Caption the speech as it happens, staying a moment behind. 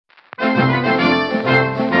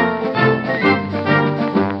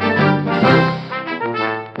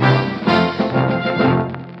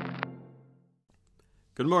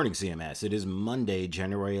Good morning, CMS. It is Monday,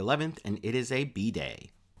 January 11th, and it is a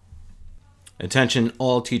B-Day. Attention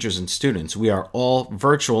all teachers and students. We are all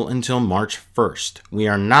virtual until March 1st. We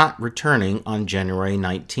are not returning on January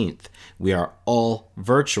 19th. We are all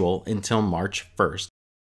virtual until March 1st.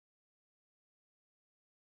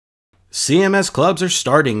 CMS clubs are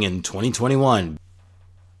starting in 2021.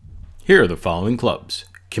 Here are the following clubs: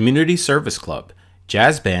 Community Service Club,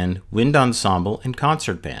 Jazz Band, Wind Ensemble, and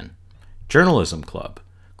Concert Band, Journalism Club,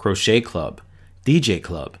 Crochet Club, DJ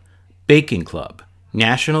Club, Baking Club,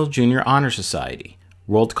 National Junior Honor Society,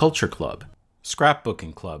 World Culture Club,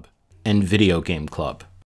 Scrapbooking Club, and Video Game Club.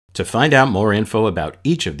 To find out more info about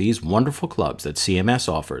each of these wonderful clubs that CMS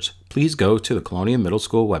offers, please go to the Colonia Middle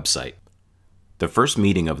School website. The first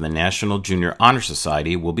meeting of the National Junior Honor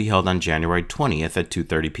Society will be held on January 20th at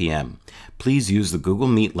 2:30 p.m. Please use the Google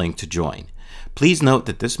Meet link to join. Please note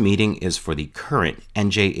that this meeting is for the current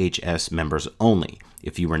NJHS members only.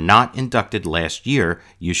 If you were not inducted last year,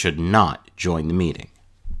 you should not join the meeting.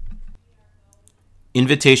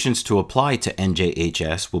 Invitations to apply to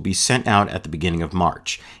NJHS will be sent out at the beginning of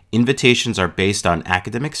March. Invitations are based on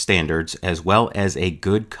academic standards as well as a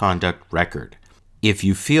good conduct record. If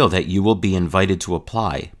you feel that you will be invited to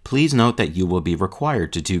apply, please note that you will be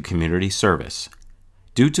required to do community service.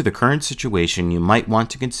 Due to the current situation, you might want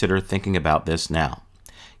to consider thinking about this now.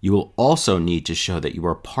 You will also need to show that you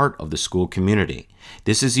are part of the school community.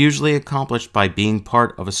 This is usually accomplished by being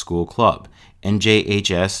part of a school club,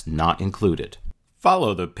 NJHS not included.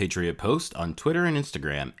 Follow the Patriot Post on Twitter and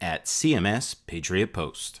Instagram at CMS Patriot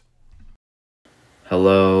Post.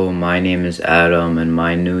 Hello, my name is Adam, and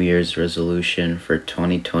my New Year's resolution for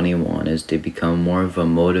 2021 is to become more of a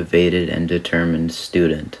motivated and determined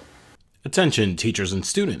student. Attention teachers and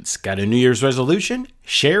students, got a New Year's resolution?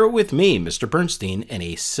 Share it with me, Mr. Bernstein, in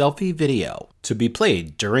a selfie video to be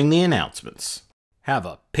played during the announcements. Have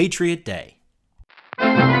a Patriot Day.